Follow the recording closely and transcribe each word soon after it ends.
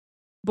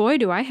Boy,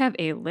 do I have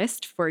a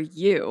list for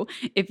you.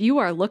 If you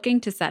are looking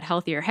to set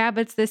healthier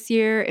habits this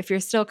year, if you're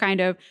still kind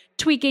of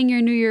tweaking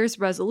your New Year's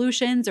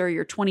resolutions or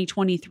your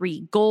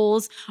 2023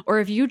 goals,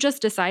 or if you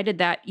just decided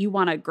that you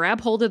want to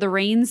grab hold of the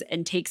reins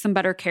and take some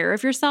better care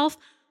of yourself,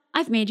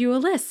 I've made you a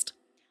list.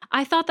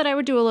 I thought that I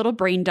would do a little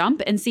brain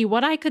dump and see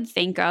what I could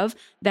think of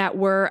that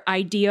were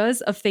ideas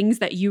of things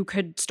that you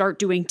could start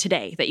doing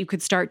today, that you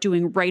could start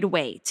doing right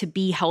away to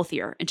be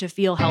healthier and to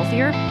feel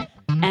healthier.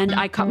 And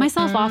I cut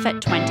myself off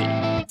at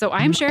 20. So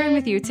I am sharing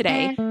with you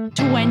today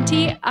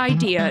 20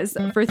 ideas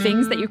for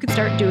things that you could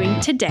start doing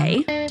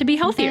today to be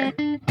healthier.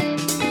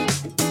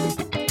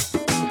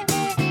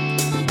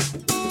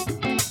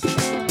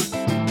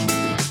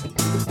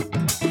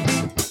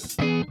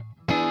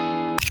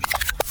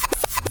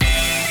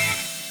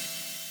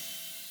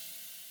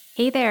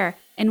 Hey there,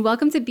 and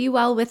welcome to Be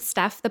Well with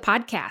Steph, the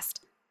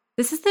podcast.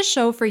 This is the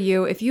show for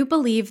you if you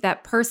believe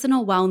that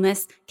personal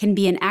wellness can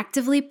be an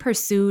actively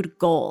pursued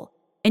goal,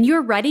 and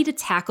you're ready to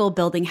tackle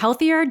building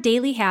healthier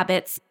daily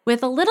habits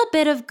with a little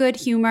bit of good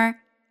humor,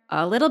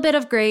 a little bit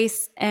of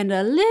grace, and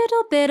a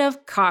little bit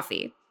of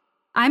coffee.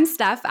 I'm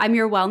Steph. I'm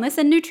your wellness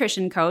and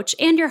nutrition coach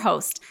and your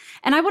host,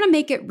 and I want to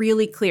make it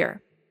really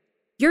clear.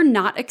 You're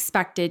not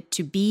expected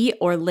to be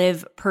or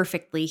live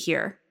perfectly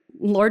here.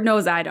 Lord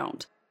knows I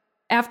don't.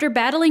 After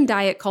battling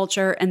diet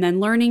culture and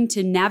then learning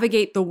to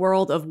navigate the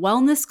world of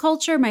wellness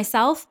culture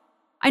myself,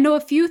 I know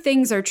a few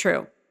things are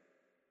true.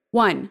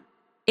 1,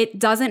 it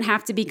doesn't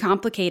have to be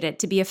complicated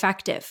to be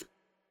effective.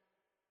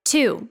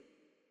 2,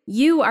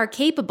 you are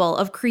capable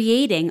of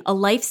creating a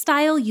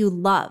lifestyle you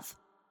love.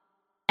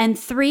 And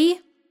 3,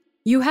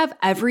 you have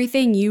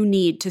everything you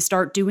need to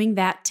start doing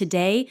that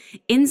today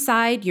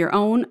inside your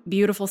own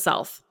beautiful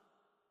self.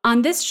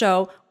 On this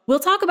show, we'll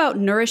talk about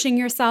nourishing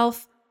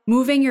yourself,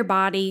 moving your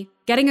body,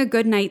 getting a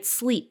good night's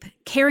sleep,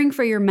 caring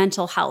for your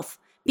mental health,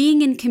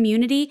 being in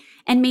community,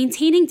 and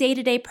maintaining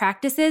day-to-day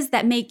practices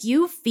that make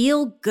you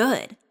feel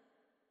good.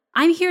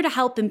 I'm here to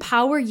help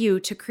empower you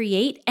to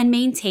create and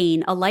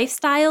maintain a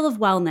lifestyle of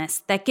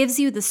wellness that gives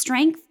you the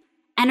strength,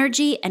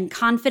 energy, and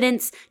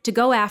confidence to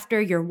go after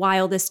your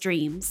wildest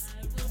dreams.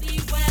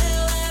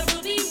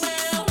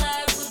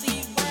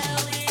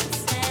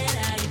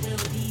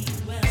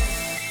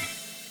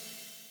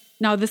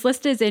 Now, this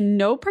list is in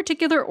no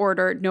particular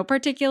order, no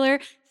particular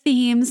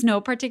themes,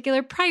 no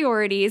particular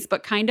priorities,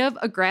 but kind of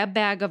a grab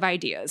bag of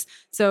ideas.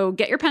 So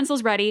get your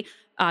pencils ready.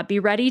 Be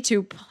ready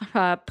to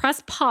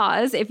press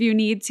pause if you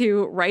need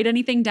to write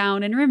anything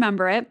down and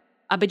remember it.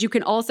 But you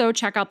can also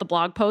check out the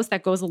blog post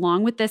that goes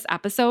along with this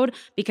episode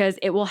because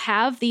it will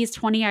have these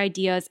 20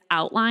 ideas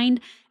outlined.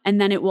 And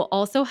then it will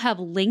also have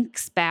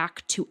links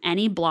back to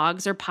any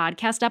blogs or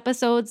podcast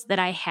episodes that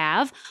I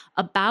have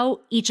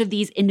about each of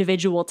these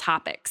individual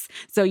topics.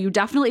 So you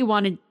definitely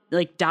want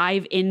to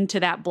dive into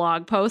that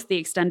blog post, the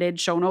extended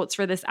show notes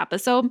for this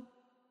episode,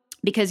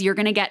 because you're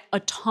going to get a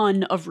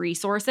ton of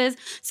resources.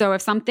 So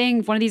if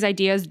one of these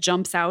ideas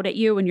jumps out at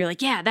you and you're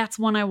like, yeah, that's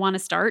one I want to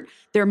start,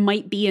 there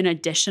might be an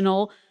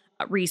additional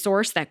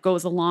resource that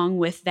goes along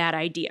with that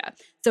idea.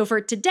 So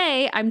for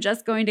today, I'm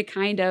just going to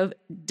kind of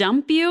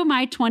dump you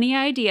my 20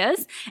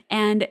 ideas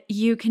and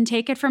you can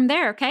take it from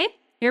there, okay?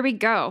 Here we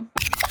go.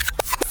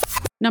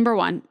 Number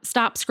 1,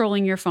 stop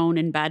scrolling your phone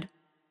in bed.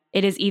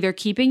 It is either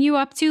keeping you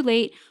up too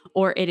late,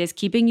 or it is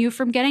keeping you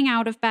from getting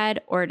out of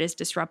bed, or it is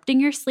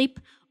disrupting your sleep,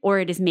 or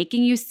it is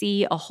making you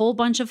see a whole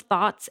bunch of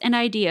thoughts and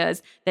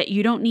ideas that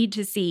you don't need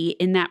to see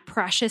in that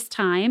precious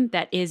time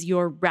that is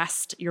your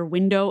rest, your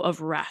window of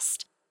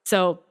rest.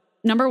 So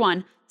number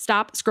 1,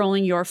 stop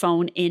scrolling your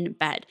phone in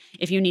bed.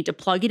 If you need to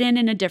plug it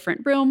in a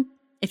different room,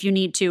 if you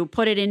need to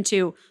put it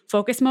into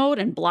focus mode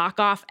and block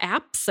off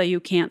apps so you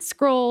can't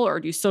scroll or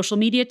do social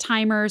media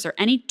timers or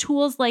any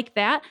tools like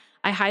that,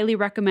 I highly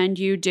recommend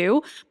you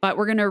do. But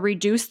we're going to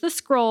reduce the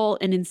scroll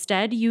and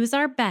instead use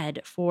our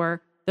bed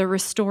for the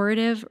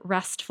restorative,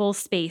 restful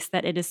space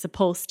that it is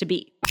supposed to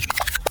be.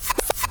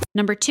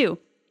 Number 2,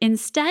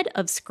 instead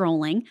of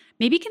scrolling,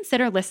 maybe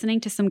consider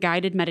listening to some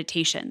guided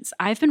meditations.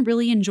 I've been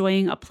really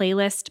enjoying a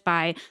playlist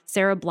by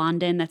Sarah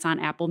Blondin that's on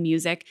Apple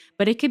Music,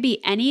 but it could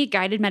be any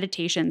guided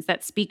meditations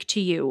that speak to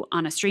you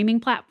on a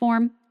streaming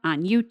platform,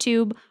 on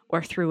YouTube,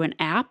 or through an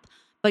app.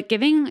 But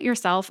giving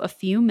yourself a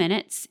few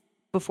minutes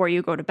before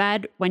you go to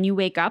bed, when you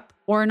wake up,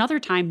 or another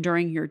time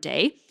during your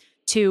day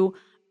to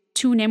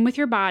tune in with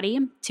your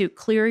body, to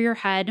clear your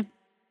head,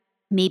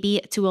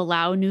 maybe to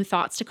allow new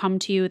thoughts to come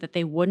to you that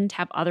they wouldn't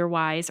have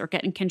otherwise, or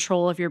get in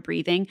control of your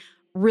breathing,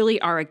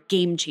 really are a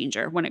game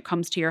changer when it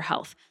comes to your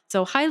health.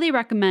 So highly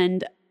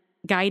recommend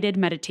guided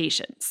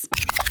meditations.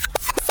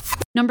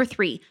 Number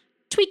 3,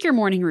 tweak your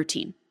morning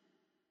routine.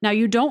 Now,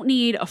 you don't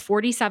need a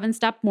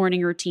 47-step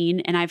morning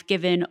routine, and I've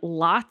given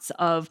lots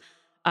of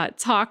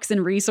talks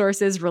and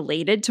resources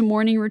related to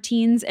morning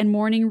routines and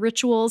morning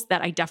rituals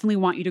that I definitely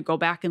want you to go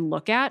back and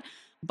look at.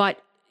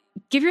 But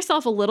give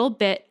yourself a little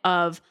bit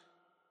of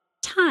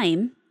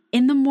time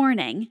in the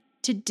morning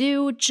to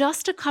do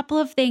just a couple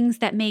of things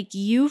that make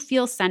you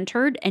feel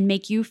centered and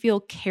make you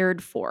feel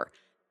cared for.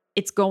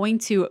 it's going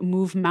to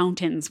move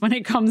mountains when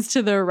it comes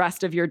to the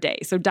rest of your day.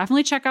 So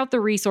definitely check out the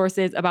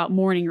resources about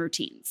morning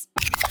routines.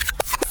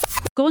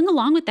 Going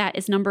along with that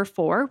is number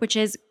 4, which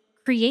is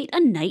create a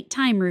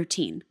nighttime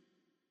routine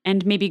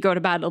and maybe go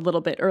to bed a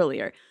little bit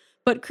earlier.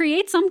 But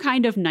create some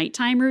kind of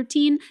nighttime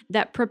routine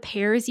that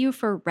prepares you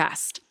for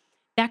rest.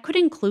 That could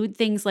include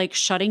things like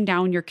shutting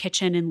down your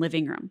kitchen and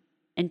living room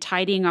and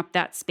tidying up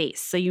that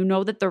space so you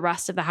know that the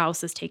rest of the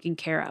house is taken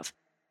care of.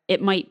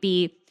 It might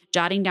be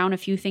jotting down a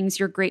few things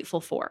you're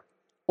grateful for,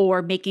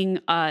 or making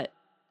a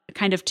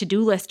kind of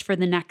to-do list for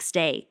the next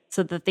day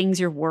so the things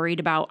you're worried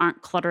about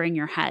aren't cluttering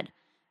your head.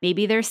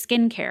 Maybe there's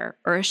skincare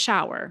or a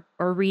shower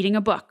or reading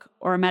a book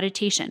or a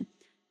meditation.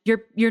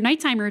 Your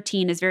nighttime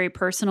routine is very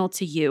personal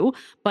to you,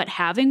 but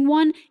having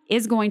one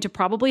is going to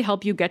probably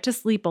help you get to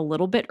sleep a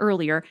little bit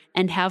earlier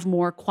and have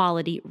more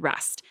quality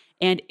rest.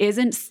 And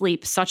isn't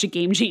sleep such a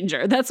game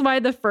changer? That's why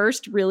the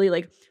first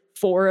really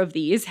 4 of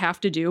these have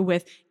to do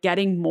with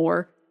getting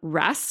more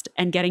rest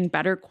and getting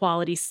better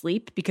quality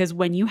sleep, because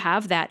when you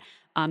have that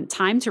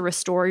time to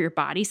restore your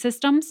body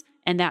systems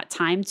and that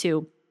time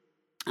to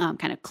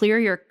kind of clear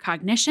your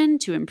cognition,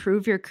 to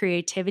improve your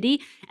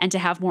creativity, and to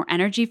have more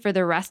energy for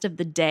the rest of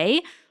the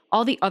day,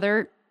 all the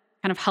other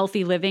kind of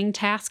healthy living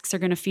tasks are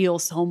going to feel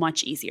so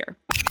much easier.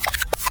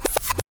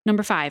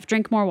 Number 5,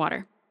 drink more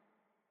water.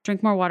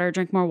 Drink more water,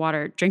 drink more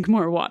water, drink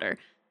more water.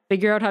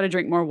 Figure out how to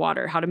drink more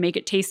water, how to make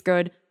it taste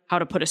good, how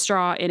to put a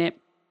straw in it.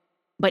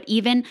 But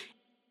even,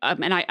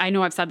 and I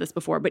know I've said this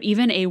before, but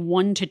even a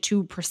 1%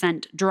 to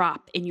 2%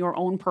 drop in your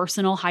own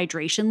personal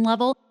hydration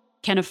level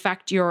can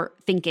affect your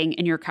thinking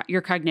and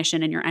your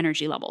cognition and your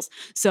energy levels.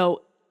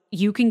 So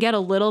you can get a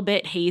little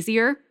bit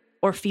hazier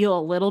or feel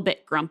a little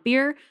bit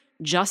grumpier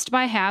just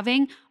by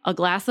having a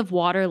glass of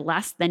water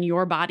less than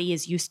your body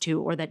is used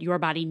to or that your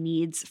body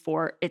needs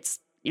for its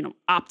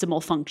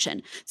optimal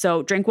function.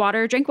 So drink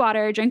water, drink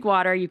water, drink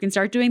water. You can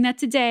start doing that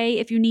today.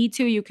 If you need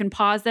to, you can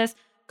pause this,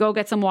 go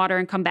get some water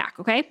and come back,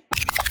 okay?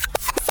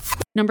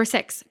 Number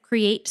 6,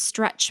 create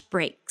stretch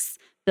breaks.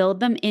 Build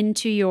them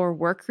into your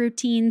work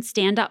routine.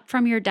 Stand up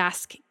from your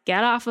desk,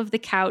 get off of the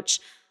couch.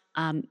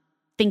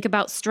 Think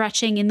about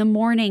stretching in the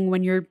morning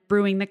when you're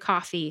brewing the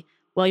coffee,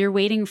 while you're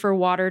waiting for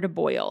water to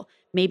boil.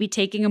 Maybe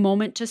taking a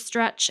moment to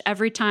stretch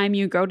every time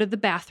you go to the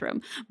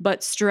bathroom.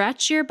 But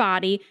stretch your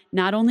body,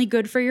 not only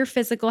good for your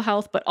physical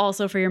health, but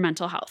also for your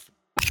mental health.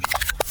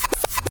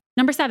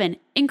 Number 7,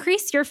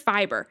 increase your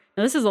fiber.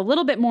 Now, this is a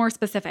little bit more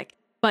specific,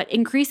 but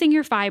increasing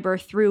your fiber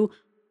through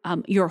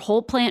your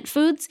whole plant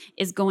foods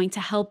is going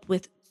to help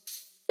with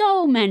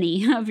so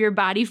many of your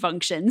body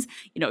functions,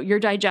 your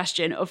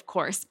digestion, of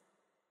course.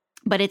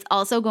 But it's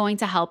also going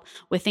to help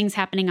with things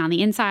happening on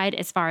the inside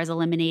as far as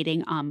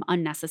eliminating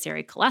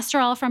unnecessary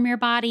cholesterol from your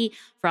body,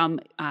 from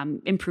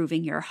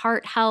improving your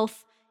heart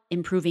health,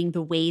 improving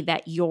the way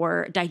that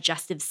your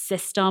digestive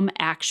system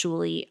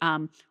actually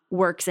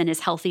works and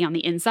is healthy on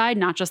the inside,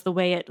 not just the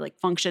way it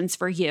functions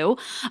for you.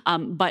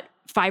 But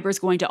fiber is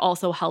going to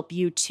also help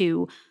you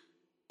to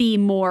be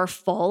more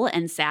full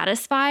and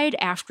satisfied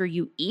after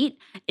you eat.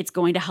 It's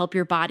going to help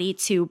your body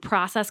to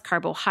process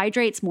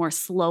carbohydrates more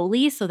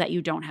slowly so that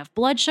you don't have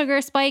blood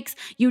sugar spikes.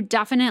 You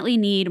definitely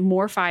need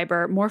more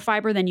fiber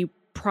than you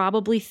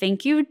probably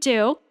think you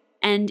do.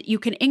 And you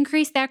can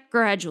increase that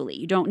gradually.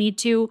 You don't need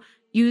to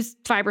use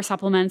fiber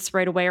supplements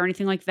right away or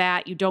anything like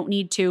that. You don't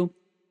need to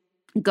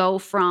go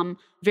from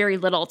very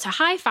little to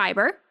high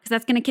fiber, because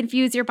that's going to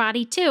confuse your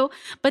body too.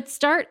 But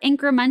start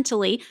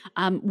incrementally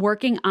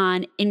working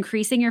on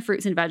increasing your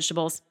fruits and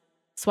vegetables,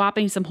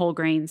 swapping some whole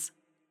grains,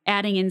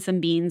 adding in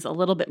some beans a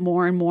little bit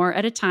more and more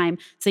at a time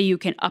so you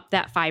can up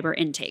that fiber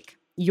intake.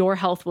 Your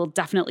health will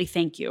definitely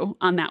thank you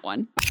on that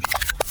one.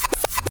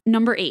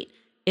 Number 8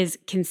 is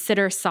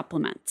consider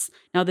supplements.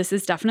 Now, this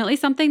is definitely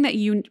something that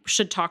you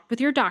should talk with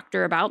your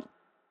doctor about.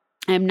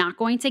 I'm not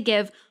going to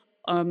give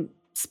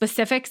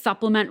specific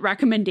supplement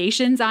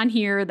recommendations on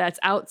here that's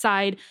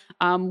outside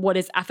what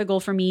is ethical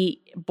for me,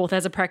 both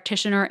as a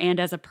practitioner and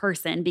as a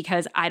person,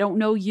 because I don't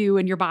know you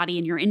and your body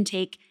and your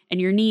intake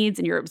and your needs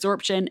and your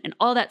absorption and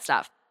all that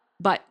stuff.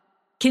 But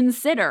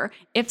consider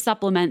if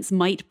supplements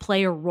might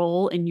play a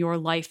role in your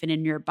life and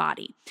in your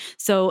body.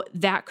 So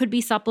that could be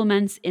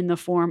supplements in the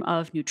form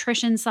of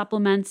nutrition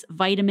supplements,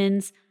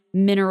 vitamins,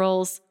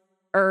 minerals,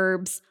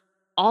 herbs,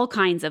 all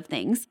kinds of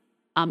things.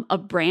 A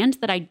brand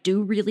that I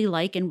do really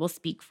like and will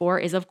speak for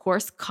is, of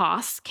course,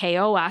 KOS,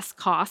 K-O-S,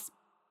 KOS.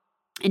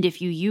 And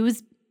if you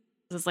use,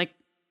 this is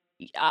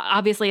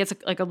obviously it's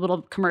a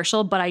little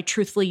commercial, but I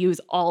truthfully use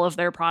all of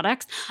their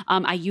products.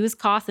 I use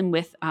KOS, and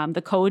with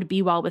the code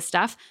Be Well with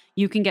Steph,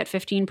 you can get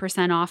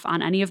 15% off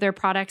on any of their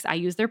products. I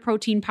use their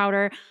protein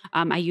powder.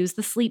 I use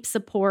the sleep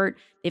support.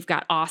 They've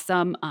got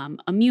awesome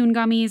immune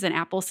gummies and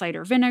apple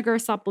cider vinegar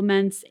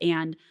supplements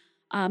and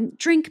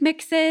drink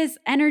mixes,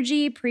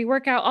 energy,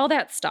 pre-workout, all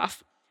that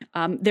stuff.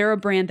 They're a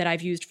brand that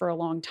I've used for a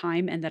long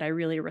time and that I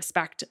really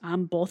respect,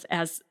 both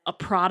as a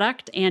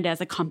product and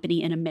as a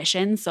company and a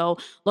mission. So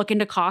look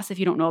into KOS if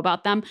you don't know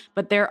about them.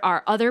 But there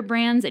are other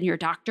brands, and your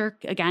doctor,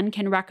 again,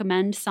 can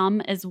recommend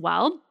some as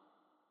well.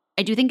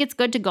 I do think it's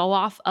good to go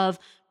off of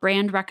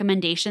brand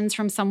recommendations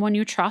from someone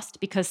you trust,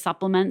 because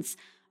supplements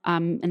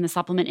in the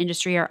supplement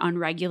industry are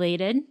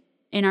unregulated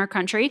in our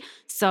country.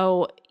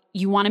 So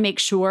you want to make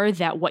sure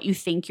that what you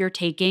think you're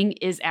taking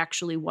is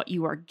actually what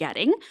you are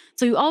getting.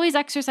 So you always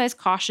exercise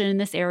caution in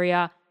this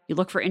area. You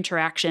look for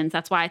interactions.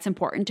 That's why it's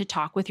important to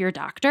talk with your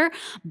doctor.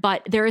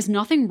 But there is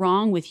nothing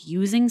wrong with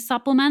using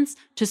supplements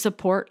to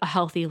support a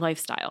healthy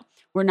lifestyle.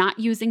 We're not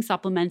using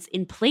supplements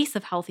in place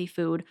of healthy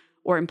food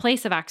or in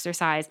place of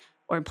exercise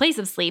or in place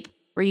of sleep.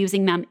 We're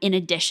using them in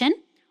addition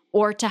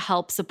or to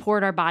help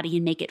support our body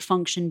and make it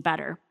function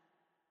better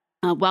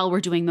while we're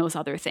doing those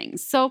other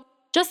things. So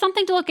just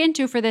something to look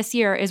into for this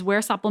year is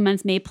where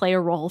supplements may play a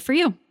role for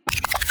you.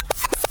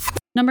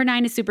 Number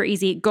 9 is super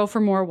easy. Go for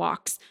more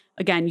walks.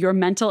 Again, your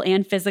mental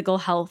and physical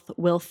health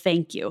will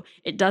thank you.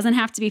 It doesn't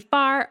have to be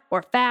far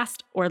or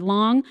fast or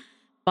long,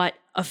 but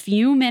a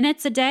few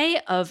minutes a day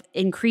of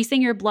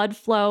increasing your blood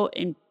flow,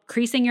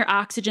 increasing your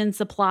oxygen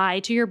supply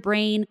to your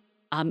brain,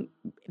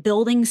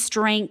 building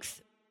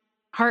strength,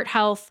 heart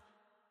health,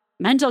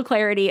 mental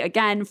clarity,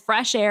 again,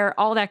 fresh air,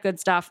 all that good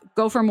stuff.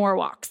 Go for more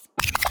walks.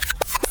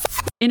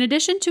 In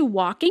addition to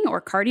walking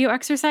or cardio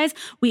exercise,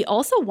 we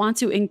also want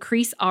to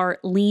increase our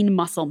lean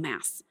muscle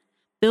mass.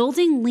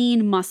 Building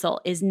lean muscle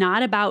is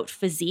not about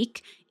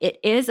physique. It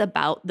is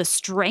about the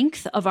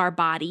strength of our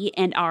body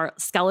and our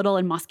skeletal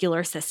and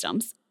muscular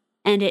systems.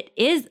 And it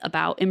is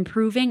about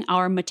improving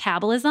our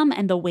metabolism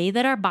and the way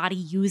that our body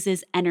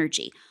uses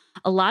energy.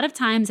 A lot of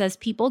times as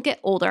people get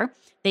older,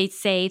 they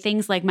say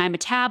things like, my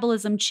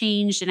metabolism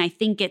changed and I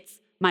think it's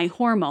my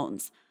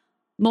hormones.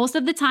 Most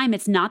of the time,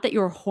 it's not that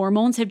your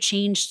hormones have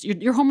changed.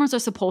 Your hormones are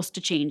supposed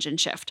to change and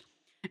shift.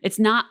 It's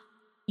not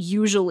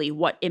usually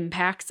what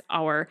impacts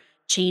our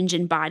change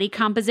in body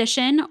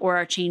composition or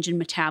our change in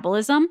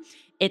metabolism.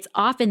 It's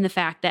often the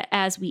fact that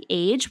as we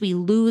age, we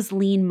lose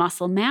lean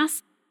muscle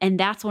mass. And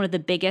that's one of the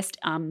biggest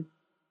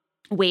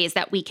ways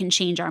that we can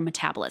change our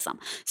metabolism.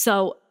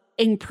 So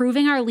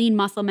improving our lean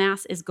muscle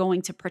mass is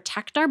going to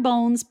protect our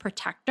bones,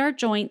 protect our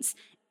joints,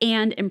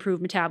 and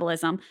improve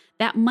metabolism.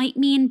 That might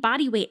mean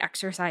body weight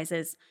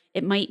exercises.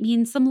 It might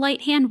mean some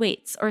light hand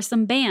weights or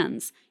some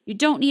bands. You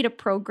don't need a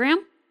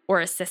program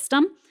or a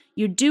system.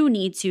 You do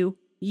need to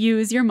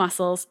use your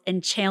muscles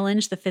and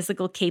challenge the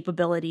physical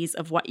capabilities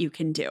of what you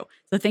can do.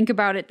 So think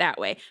about it that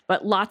way,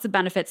 but lots of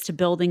benefits to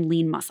building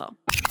lean muscle.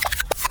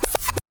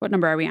 What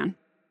number are we on?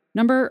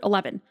 Number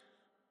 11,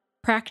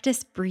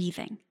 practice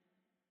breathing.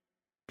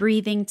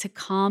 Breathing to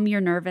calm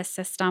your nervous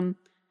system,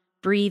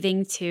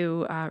 breathing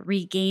to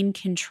regain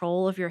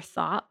control of your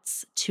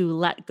thoughts, to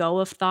let go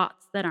of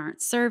thoughts that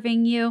aren't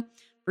serving you,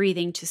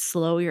 breathing to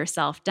slow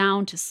yourself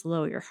down, to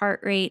slow your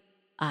heart rate,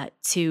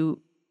 to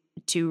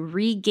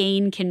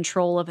regain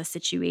control of a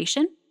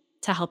situation,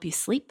 to help you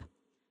sleep,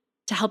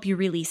 to help you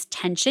release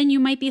tension you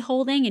might be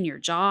holding in your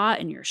jaw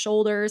and your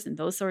shoulders and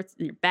those sorts,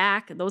 in your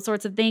back, and those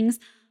sorts of things.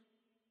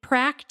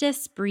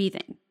 Practice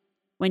breathing.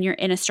 When you're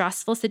in a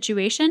stressful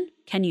situation,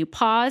 can you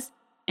pause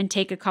and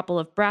take a couple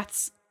of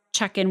breaths,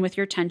 check in with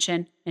your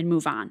tension, and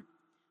move on?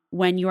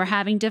 When you are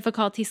having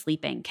difficulty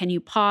sleeping, can you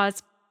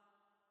pause,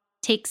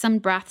 take some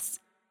breaths,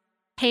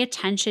 pay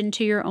attention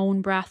to your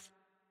own breath,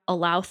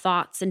 allow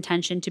thoughts and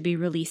tension to be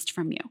released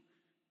from you?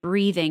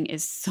 Breathing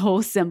is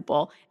so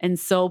simple and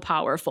so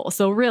powerful.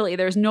 So really,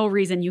 there's no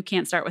reason you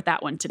can't start with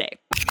that one today.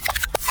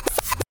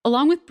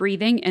 Along with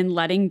breathing and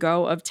letting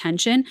go of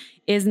tension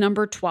is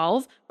number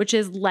 12, which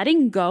is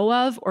letting go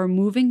of or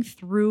moving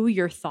through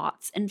your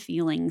thoughts and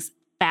feelings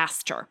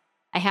faster.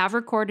 I have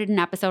recorded an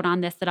episode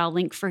on this that I'll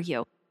link for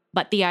you.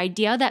 But the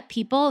idea that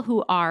people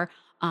who are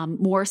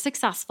more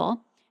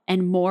successful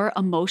and more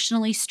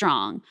emotionally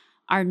strong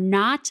are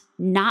not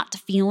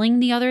feeling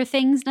the other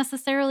things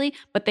necessarily,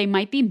 but they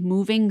might be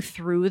moving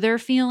through their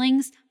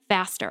feelings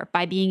faster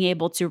by being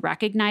able to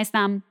recognize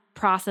them,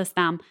 process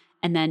them,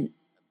 and then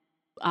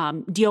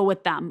deal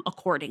with them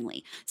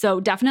accordingly.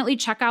 So definitely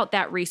check out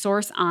that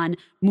resource on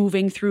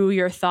moving through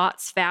your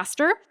thoughts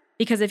faster,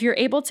 because if you're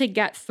able to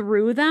get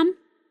through them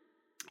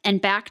and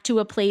back to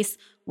a place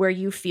where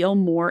you feel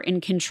more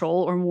in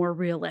control or more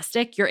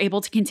realistic, you're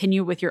able to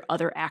continue with your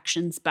other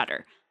actions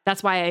better.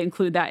 That's why I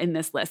include that in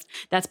this list.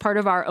 That's part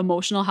of our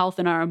emotional health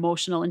and our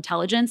emotional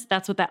intelligence.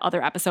 That's what that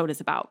other episode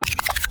is about.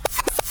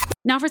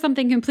 Now for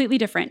something completely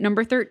different.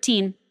 Number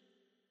 13,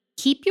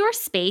 keep your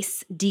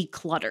space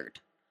decluttered.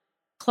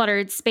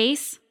 Cluttered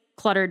space,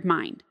 cluttered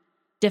mind.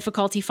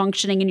 Difficulty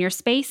functioning in your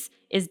space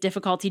is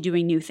difficulty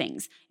doing new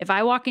things. If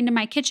I walk into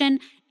my kitchen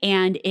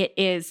and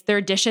there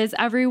are dishes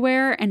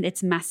everywhere and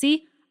it's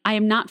messy, I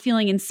am not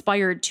feeling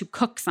inspired to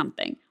cook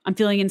something. I'm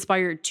feeling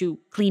inspired to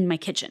clean my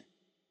kitchen.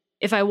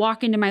 If I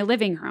walk into my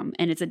living room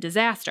and it's a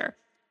disaster,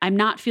 I'm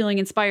not feeling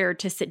inspired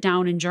to sit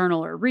down and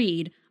journal or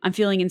read. I'm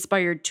feeling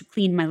inspired to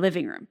clean my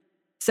living room.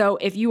 So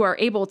if you are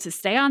able to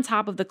stay on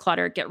top of the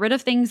clutter, get rid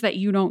of things that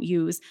you don't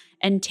use,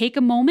 and take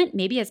a moment,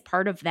 maybe as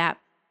part of that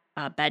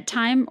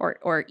bedtime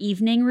or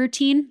evening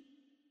routine,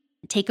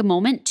 take a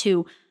moment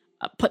to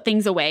put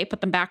things away,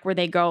 put them back where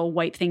they go,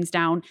 wipe things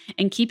down,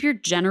 and keep your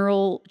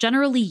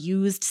generally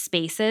used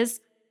spaces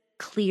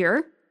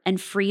clear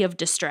and free of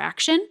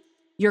distraction.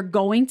 you're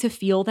going to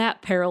feel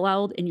that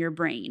paralleled in your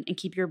brain and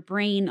keep your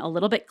brain a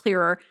little bit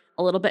clearer,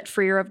 a little bit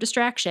freer of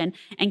distraction,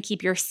 and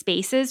keep your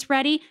spaces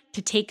ready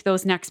to take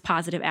those next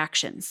positive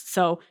actions.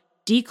 So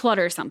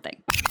declutter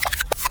something.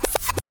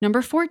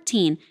 Number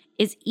 14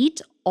 is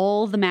eat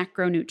all the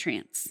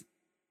macronutrients.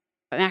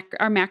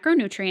 Our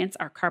macronutrients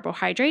are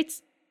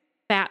carbohydrates,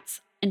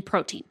 fats, and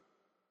protein.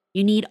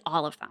 You need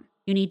all of them.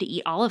 You need to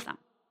eat all of them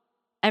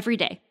every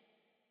day,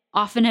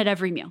 often at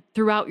every meal,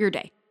 throughout your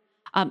day.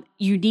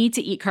 You need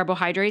to eat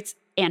carbohydrates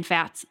and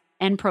fats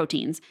and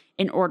proteins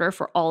in order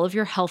for all of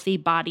your healthy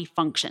body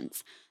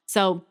functions.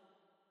 So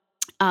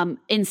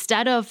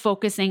instead of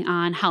focusing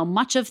on how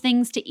much of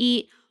things to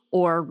eat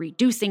or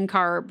reducing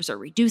carbs or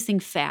reducing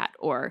fat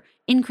or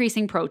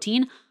increasing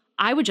protein,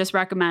 I would just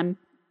recommend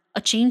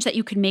a change that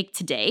you can make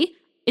today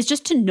is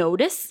just to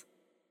notice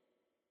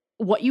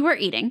what you are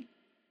eating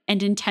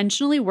and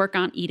intentionally work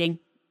on eating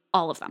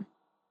all of them.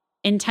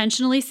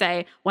 Intentionally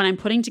say, when I'm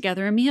putting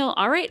together a meal,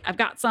 all right, I've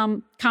got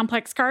some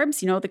complex carbs,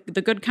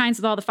 the good kinds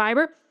with all the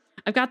fiber.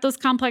 I've got those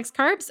complex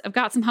carbs. I've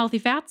got some healthy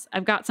fats.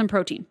 I've got some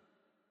protein.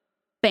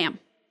 Bam.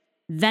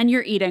 Then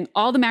you're eating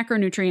all the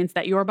macronutrients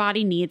that your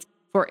body needs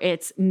for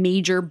its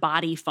major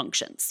body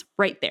functions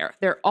right there.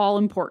 They're all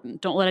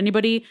important. Don't let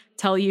anybody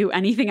tell you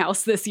anything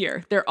else this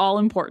year. They're all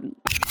important.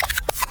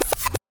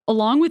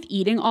 Along with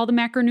eating all the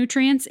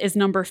macronutrients is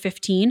number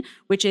 15,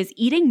 which is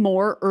eating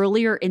more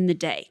earlier in the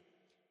day.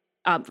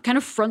 Kind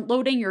of front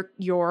loading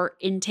your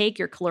intake,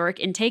 your caloric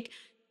intake,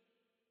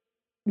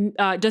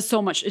 does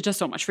so much. It does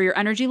so much for your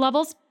energy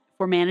levels,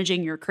 for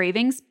managing your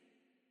cravings,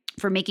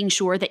 for making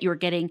sure that you're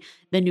getting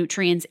the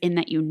nutrients in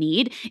that you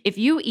need. If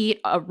you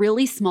eat a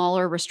really small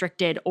or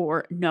restricted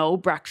or no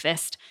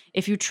breakfast,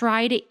 if you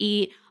try to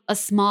eat a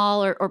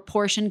small or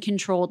portion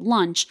controlled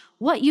lunch,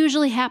 what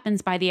usually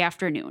happens by the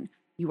afternoon?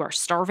 You are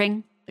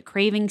starving, the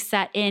cravings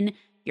set in,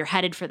 you're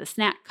headed for the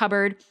snack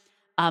cupboard.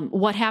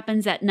 What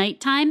happens at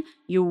nighttime?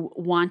 You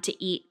want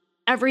to eat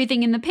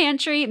everything in the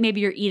pantry.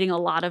 Maybe you're eating a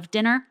lot of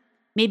dinner.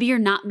 Maybe you're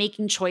not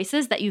making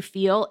choices that you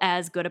feel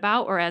as good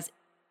about or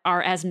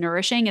are as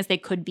nourishing as they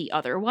could be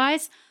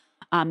otherwise.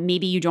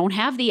 Maybe you don't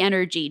have the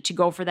energy to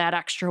go for that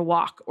extra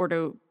walk or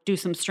to do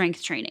some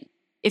strength training.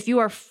 If you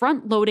are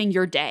front loading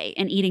your day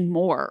and eating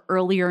more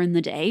earlier in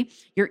the day,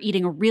 you're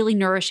eating a really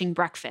nourishing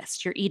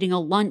breakfast. You're eating a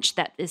lunch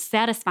that is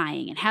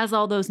satisfying and has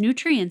all those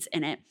nutrients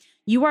in it.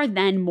 You are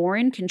then more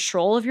in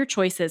control of your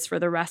choices for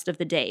the rest of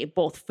the day,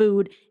 both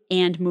food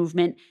and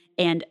movement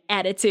and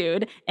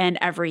attitude and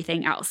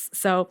everything else.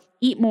 So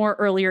eat more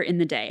earlier in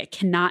the day. I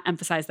cannot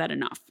emphasize that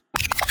enough.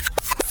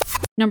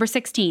 Number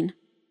 16,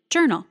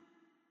 journal.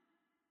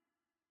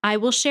 I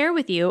will share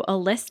with you a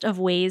list of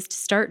ways to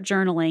start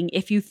journaling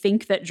if you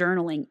think that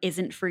journaling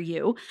isn't for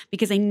you,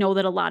 because I know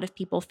that a lot of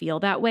people feel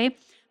that way.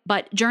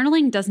 But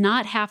journaling does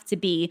not have to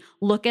be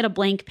look at a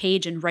blank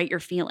page and write your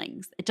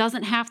feelings. It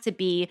doesn't have to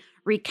be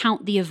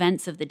recount the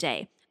events of the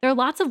day. There are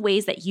lots of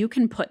ways that you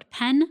can put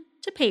pen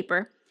to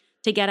paper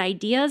to get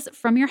ideas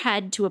from your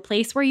head to a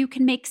place where you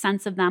can make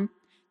sense of them,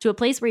 to a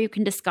place where you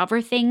can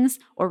discover things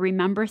or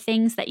remember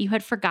things that you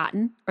had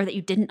forgotten or that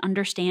you didn't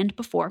understand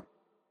before.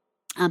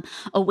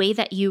 A way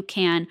that you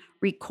can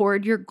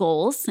record your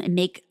goals and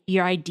make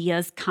your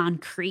ideas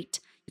concrete.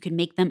 You can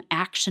make them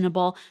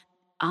actionable.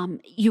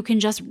 You can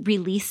just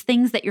release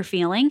things that you're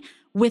feeling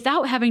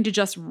without having to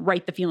just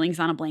write the feelings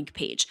on a blank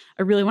page.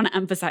 I really want to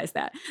emphasize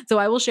that. So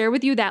I will share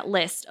with you that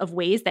list of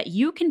ways that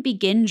you can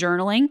begin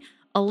journaling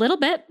a little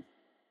bit,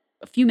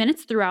 a few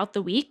minutes throughout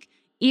the week,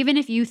 even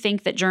if you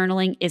think that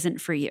journaling isn't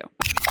for you.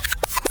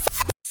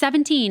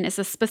 17 is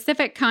a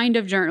specific kind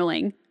of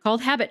journaling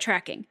called habit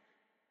tracking.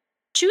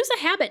 Choose a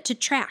habit to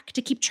track,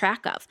 to keep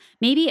track of.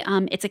 Maybe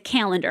it's a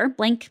calendar,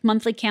 blank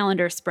monthly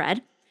calendar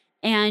spread,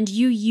 and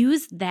you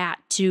use that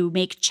to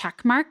make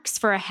check marks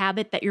for a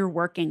habit that you're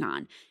working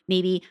on.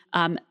 Maybe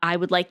I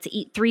would like to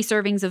eat 3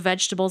 servings of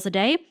vegetables a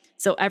day.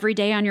 So every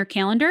day on your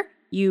calendar,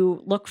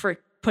 you look for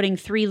putting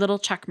 3 little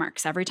check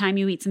marks every time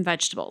you eat some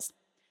vegetables.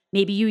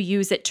 Maybe you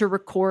use it to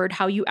record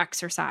how you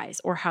exercise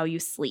or how you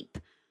sleep.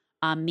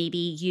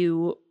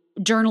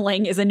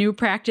 Journaling is a new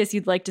practice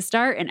you'd like to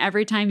start, and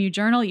every time you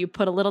journal, you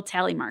put a little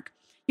tally mark.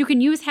 You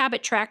can use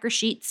habit tracker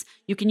sheets.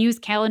 You can use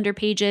calendar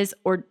pages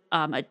or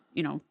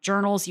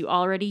journals you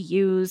already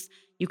use.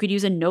 You could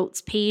use a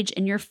notes page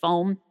in your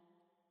phone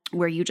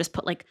where you just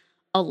put like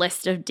a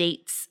list of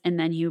dates and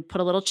then you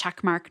put a little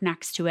check mark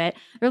next to it.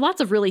 There are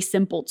lots of really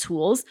simple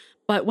tools,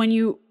 but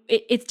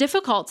it's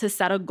difficult to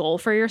set a goal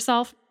for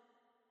yourself,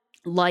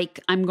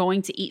 like I'm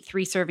going to eat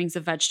 3 servings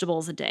of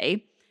vegetables a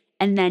day,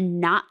 and then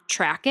not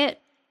track it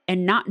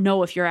and not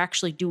know if you're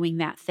actually doing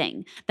that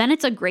thing. Then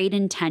it's a great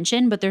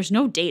intention, but there's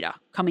no data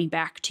coming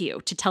back to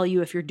you to tell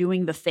you if you're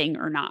doing the thing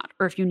or not,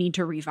 or if you need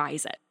to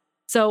revise it.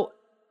 So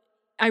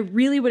I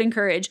really would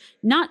encourage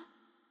not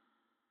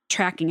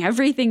tracking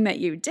everything that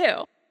you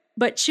do,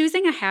 but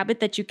choosing a habit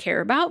that you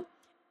care about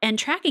and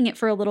tracking it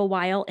for a little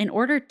while in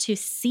order to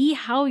see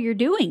how you're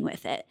doing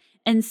with it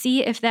and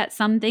see if that's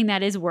something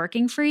that is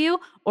working for you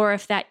or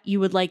if that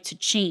you would like to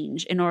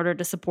change in order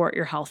to support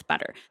your health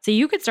better. So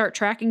you could start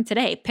tracking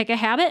today. Pick a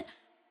habit,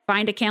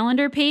 Find a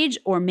calendar page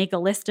or make a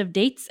list of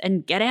dates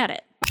and get at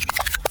it.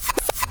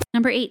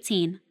 Number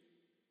 18,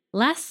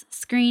 less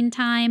screen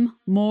time,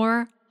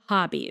 more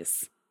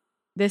hobbies.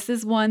 This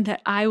is one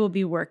that I will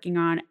be working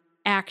on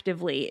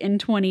actively in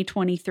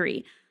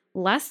 2023.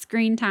 Less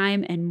screen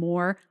time and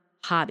more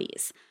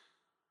hobbies.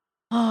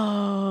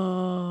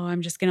 Oh,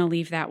 I'm just going to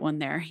leave that one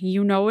there.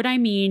 You know what I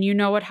mean. You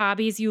know what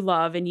hobbies you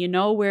love, and you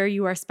know where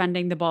you are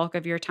spending the bulk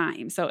of your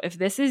time. So if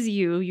this is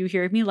you, you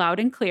hear me loud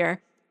and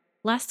clear.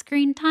 Less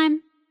screen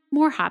time,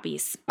 more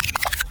hobbies.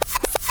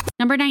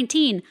 Number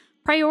 19,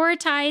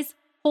 prioritize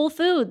whole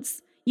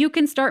foods. You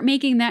can start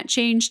making that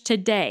change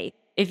today.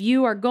 If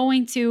you are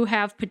going to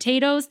have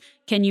potatoes,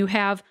 can you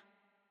have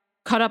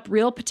cut up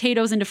real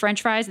potatoes into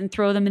French fries and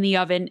throw them in the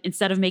oven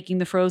instead of making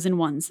the frozen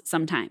ones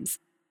sometimes?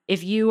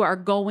 If you are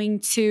going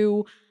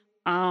to,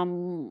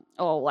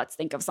 let's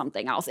think of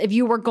something else. If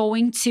you were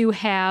going to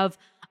have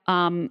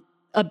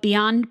a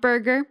Beyond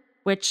Burger,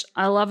 which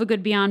I love a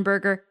good Beyond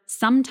Burger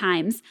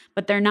sometimes,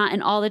 but they're not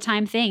an all the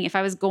time thing. If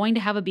I was going to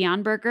have a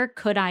Beyond Burger,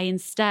 could I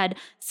instead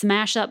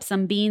smash up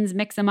some beans,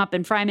 mix them up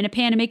and fry them in a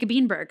pan and make a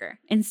bean burger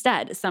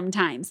instead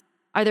sometimes?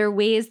 Are there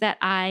ways that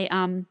I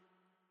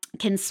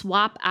can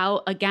swap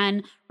out,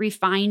 again,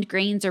 refined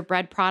grains or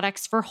bread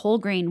products for whole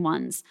grain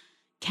ones?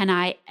 Can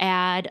I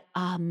add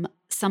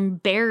some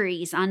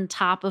berries on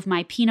top of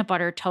my peanut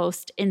butter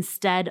toast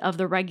instead of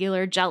the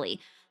regular jelly?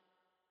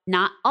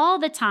 Not all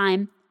the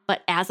time,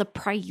 but as a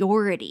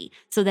priority,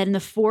 so that in the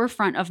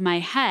forefront of my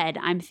head,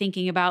 I'm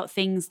thinking about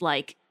things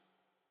like,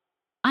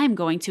 I'm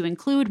going to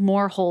include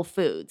more whole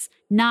foods,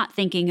 not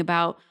thinking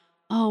about,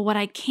 what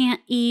I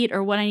can't eat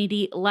or what I need to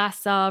eat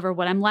less of or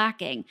what I'm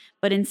lacking,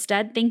 but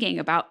instead thinking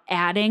about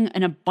adding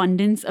an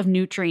abundance of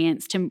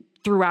nutrients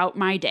throughout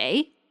my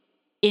day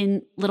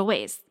in little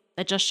ways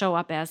that just show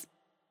up as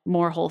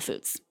more whole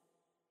foods.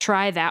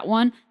 Try that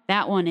one.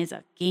 That one is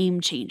a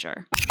game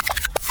changer.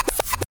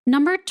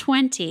 Number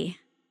 20,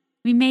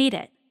 we made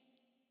it.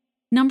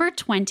 Number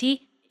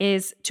 20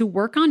 is to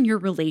work on your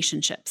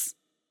relationships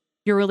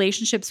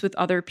with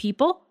other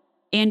people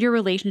and your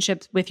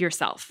relationships with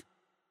yourself.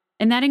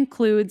 And that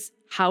includes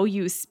how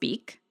you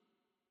speak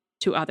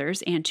to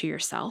others and to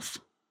yourself,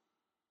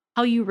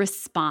 how you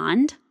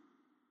respond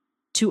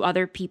to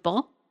other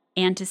people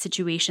and to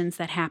situations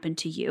that happen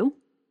to you,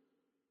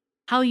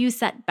 how you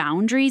set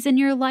boundaries in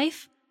your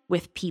life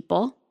with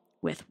people,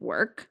 with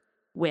work,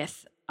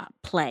 with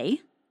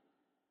play,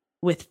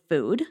 with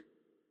food,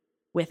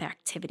 with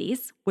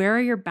activities. Where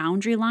are your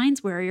boundary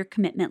lines? Where are your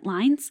commitment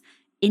lines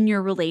in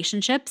your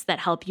relationships that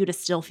help you to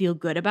still feel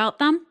good about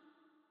them?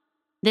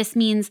 This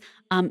means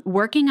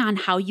working on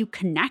how you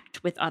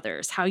connect with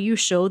others, how you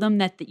show them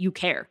that you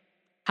care,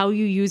 how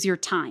you use your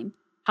time,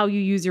 how you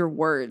use your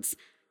words.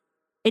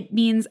 It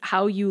means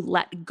how you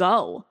let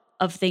go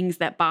of things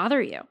that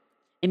bother you.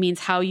 It means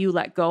how you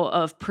let go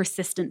of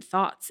persistent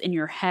thoughts in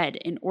your head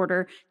in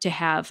order to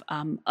have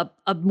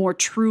a more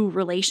true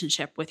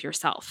relationship with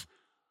yourself.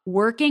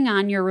 Working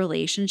on your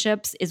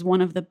relationships is one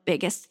of the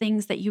biggest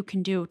things that you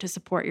can do to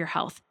support your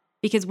health.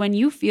 Because when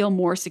you feel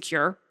more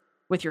secure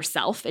with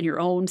yourself and your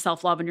own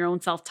self-love and your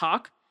own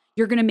self-talk,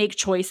 you're going to make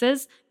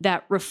choices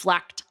that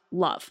reflect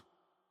love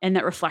and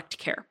that reflect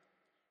care.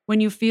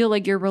 When you feel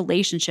like your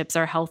relationships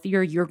are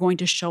healthier, you're going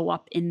to show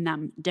up in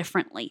them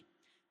differently.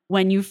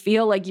 When you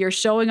feel like you're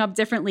showing up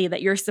differently,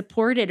 that you're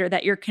supported or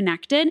that you're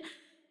connected,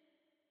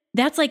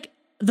 that's like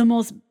the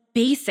most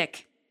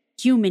basic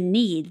human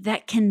need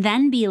that can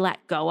then be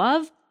let go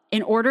of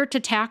in order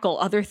to tackle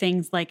other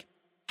things like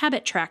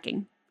habit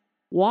tracking,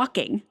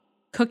 walking,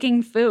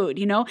 cooking food.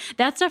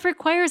 That stuff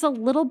requires a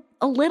little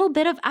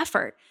bit of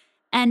effort.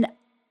 And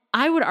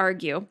I would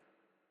argue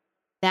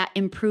that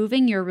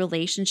improving your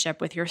relationship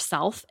with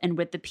yourself and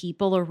with the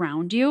people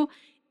around you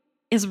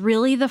is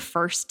really the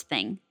first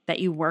thing that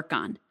you work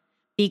on,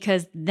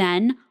 because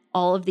then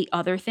all of the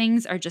other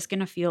things are just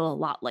going to feel a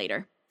lot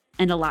lighter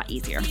and a lot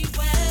easier.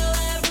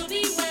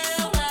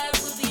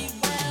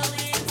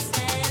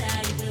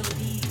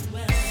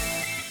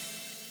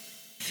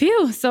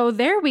 Phew, so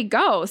there we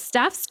go.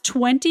 Steph's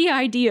 20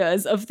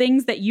 ideas of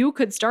things that you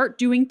could start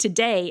doing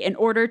today in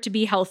order to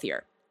be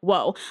healthier.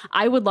 Whoa,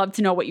 I would love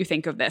to know what you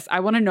think of this. I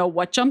want to know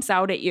what jumps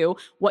out at you,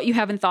 what you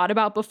haven't thought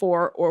about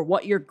before, or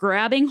what you're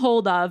grabbing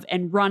hold of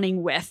and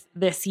running with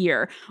this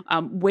year.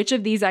 Which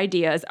of these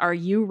ideas are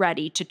you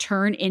ready to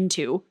turn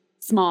into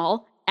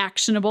small,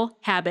 actionable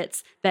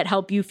habits that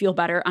help you feel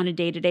better on a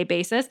day-to-day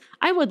basis?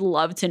 I would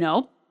love to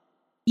know.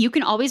 You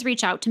can always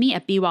reach out to me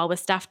at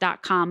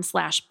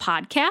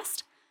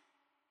bewellwithsteph.com/podcast.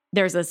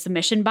 There's a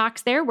submission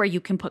box there where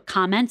you can put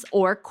comments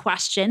or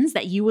questions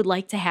that you would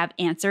like to have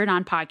answered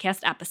on podcast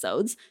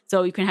episodes.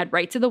 So you can head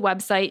right to the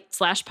website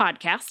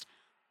 /podcast,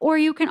 or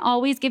you can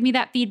always give me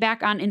that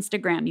feedback on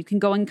Instagram. You can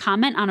go and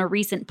comment on a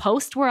recent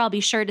post where I'll be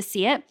sure to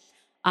see it.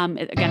 Again,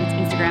 it's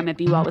Instagram at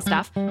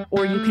bewellwithsteph,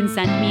 or you can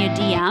send me a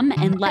DM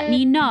and let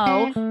me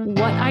know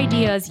what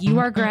ideas you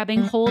are grabbing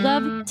hold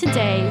of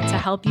today to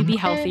help you be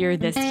healthier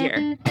this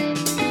year.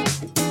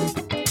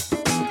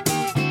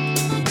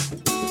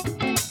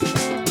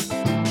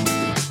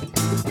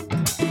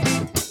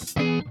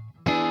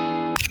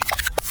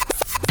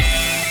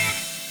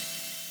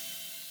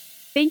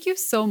 Thank you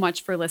so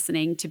much for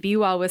listening to Be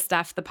Well with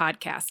Steph, the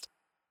podcast.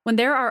 When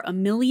there are a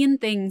million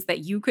things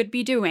that you could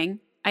be doing,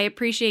 I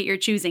appreciate your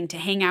choosing to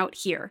hang out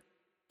here.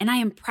 And I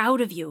am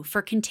proud of you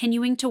for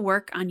continuing to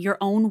work on your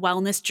own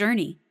wellness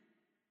journey.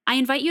 I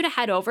invite you to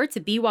head over to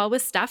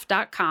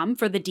BeWellWithSteph.com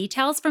for the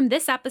details from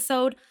this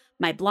episode,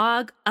 my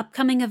blog,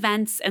 upcoming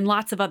events, and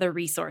lots of other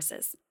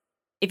resources.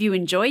 If you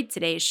enjoyed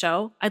today's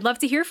show, I'd love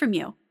to hear from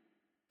you.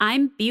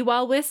 I'm Be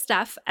Well with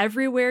Steph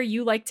everywhere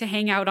you like to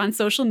hang out on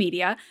social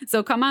media,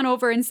 so come on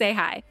over and say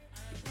hi.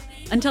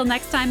 Until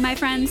next time, my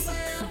friends,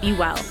 be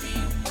well.